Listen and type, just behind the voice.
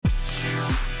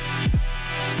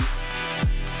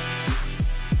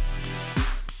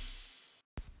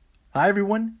Hi,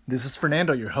 everyone. This is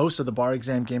Fernando, your host of the Bar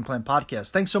Exam Game Plan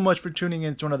Podcast. Thanks so much for tuning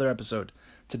in to another episode.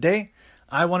 Today,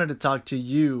 I wanted to talk to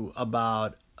you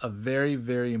about a very,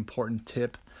 very important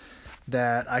tip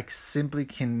that I simply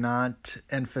cannot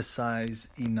emphasize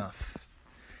enough.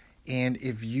 And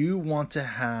if you want to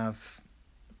have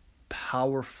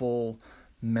powerful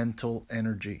mental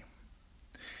energy,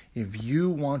 if you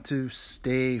want to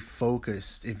stay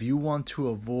focused, if you want to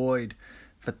avoid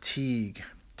fatigue,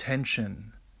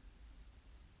 tension,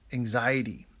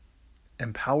 anxiety,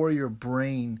 empower your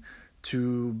brain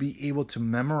to be able to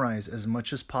memorize as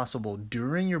much as possible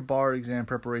during your bar exam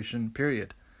preparation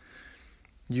period,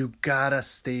 you gotta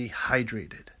stay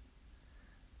hydrated.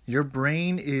 Your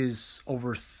brain is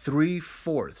over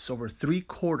 3/4, over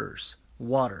 3/4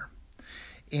 water.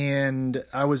 And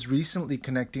I was recently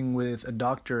connecting with a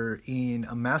doctor in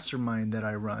a mastermind that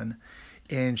I run,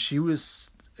 and she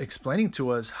was explaining to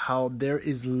us how there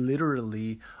is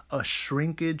literally a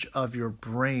shrinkage of your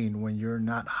brain when you're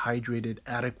not hydrated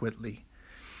adequately.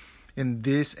 And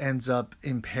this ends up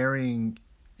impairing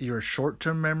your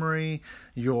short-term memory,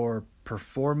 your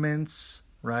performance,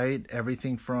 right?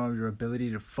 Everything from your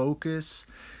ability to focus.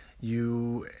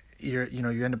 You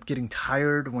end up getting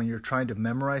tired when you're trying to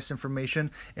memorize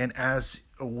information. And as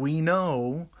we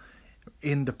know,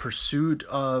 in the pursuit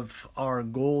of our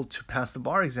goal to pass the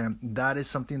bar exam, that is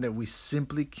something that we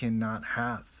simply cannot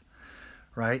have,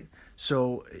 right?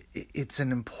 So it's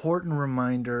an important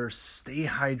reminder, stay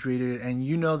hydrated. And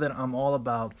you know that I'm all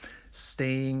about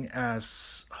staying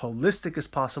as holistic as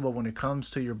possible when it comes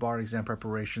to your bar exam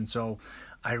preparation. So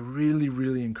I really,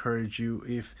 really encourage you.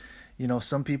 If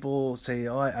some people say,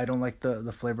 "Oh, I don't like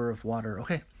the flavor of water."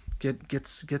 Okay, get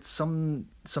some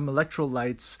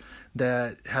electrolytes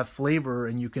that have flavor,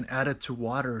 and you can add it to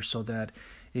water so that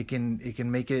it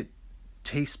can make it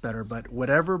taste better. But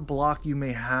whatever block you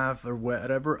may have, or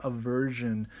whatever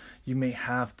aversion you may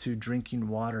have to drinking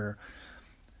water,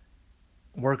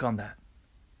 work on that,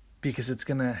 because it's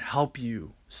gonna help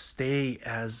you stay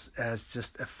as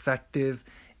just effective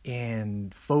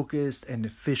and focused and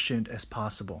efficient as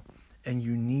possible. And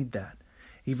you need that.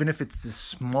 Even if it's this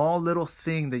small little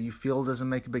thing that you feel doesn't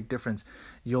make a big difference,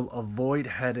 you'll avoid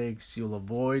headaches, you'll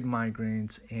avoid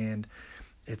migraines, and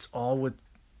this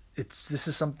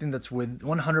is something that's with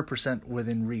 100%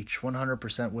 within reach,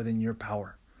 100% within your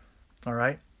power. All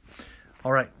right?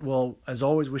 All right. Well, as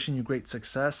always, wishing you great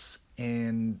success,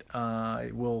 and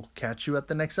I will catch you at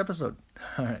the next episode.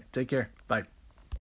 All right. Take care. Bye.